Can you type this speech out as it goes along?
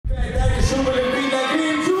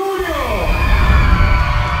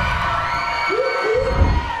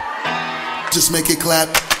just make it clap.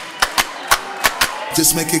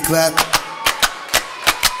 Just make it clap.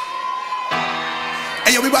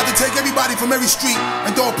 Hey yo, we about to take everybody from every street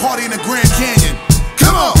and throw a party in the Grand Canyon.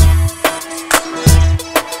 Come on.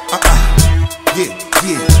 Yeah,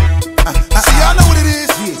 yeah. See, y'all know what it is.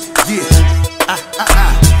 Yeah, yeah.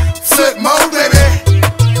 Flip mode, baby.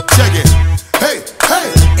 Check it. Hey,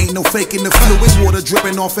 hey. Ain't no faking the fluid. Water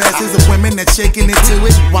dripping off asses of women that's shaking into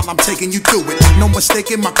it while I'm taking you through it. No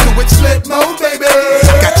mistaking my crew. It's flip mode, baby.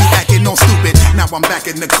 Got you acting all stupid. Now I'm back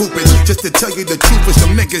in the coopin'. Just to tell you the truth, for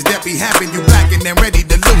some niggas that be having you back and then ready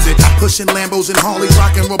to lose it. Pushing Lambos and Harley,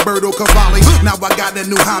 rocking Roberto Cavalli. Now I got a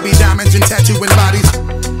new hobby, diamonds and tattooing bodies.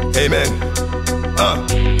 Amen.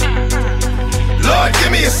 Lord,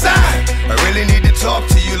 give me a sign. I really need to talk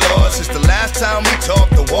to you, Lord. Since the last time we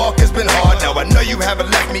talked, the walk has been hard. Now I know you haven't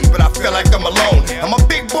left me, but I feel like I'm alone. I'm a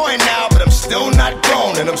big boy now, but I'm still not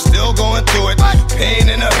grown, and I'm still going through it. Pain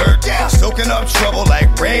and the hurt, soaking up trouble like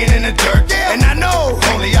rain in the dirt. And I know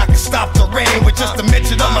only I can stop the rain with just a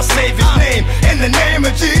mention of my Savior's name. In the name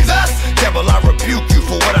of Jesus, devil, I rebuke you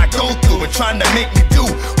for what I go through and trying to make me do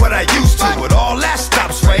what I used to. But all that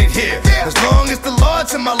stops right here. As long as the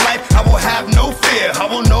Lord's in my life, I will have no fear. I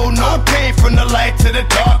will know no pain from the light to the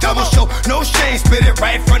dark. I will show no shame, spit it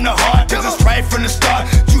right from the heart. Cause it's right from the start.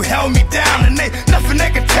 You held me down and ain't nothing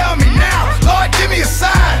they can tell me now. Lord, give me a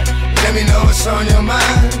sign. Let me know what's on your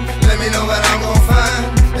mind. Let me know what I'm gon'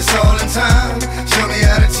 find. It's all in time. Show me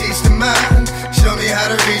how to teach the mind. Show me how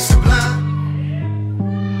to reach the blind.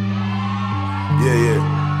 Yeah,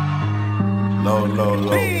 yeah. Low, low,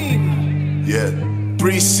 low. Yeah.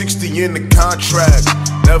 360 in the contract.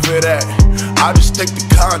 Never that. I just take the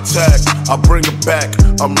contact. I bring it back.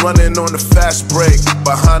 I'm running on the fast break.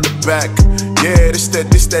 Behind the back. Yeah, this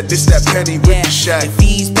that penny with the shack. If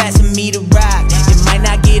he's passing me the rock, it might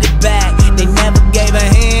not get it back. They never gave a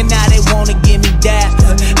hand, now they wanna give me that.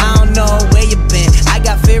 I don't know where you been. I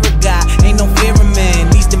got fear of God, ain't no fear of man.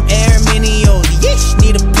 These them air minios, yeesh,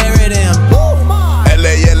 need a pair of them.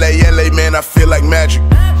 LA, LA, LA, man, I feel like magic.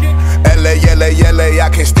 LA, LA, LA, I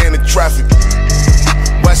can't stand the traffic.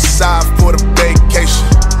 West side for the vacation.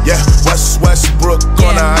 Yeah, Westbrook,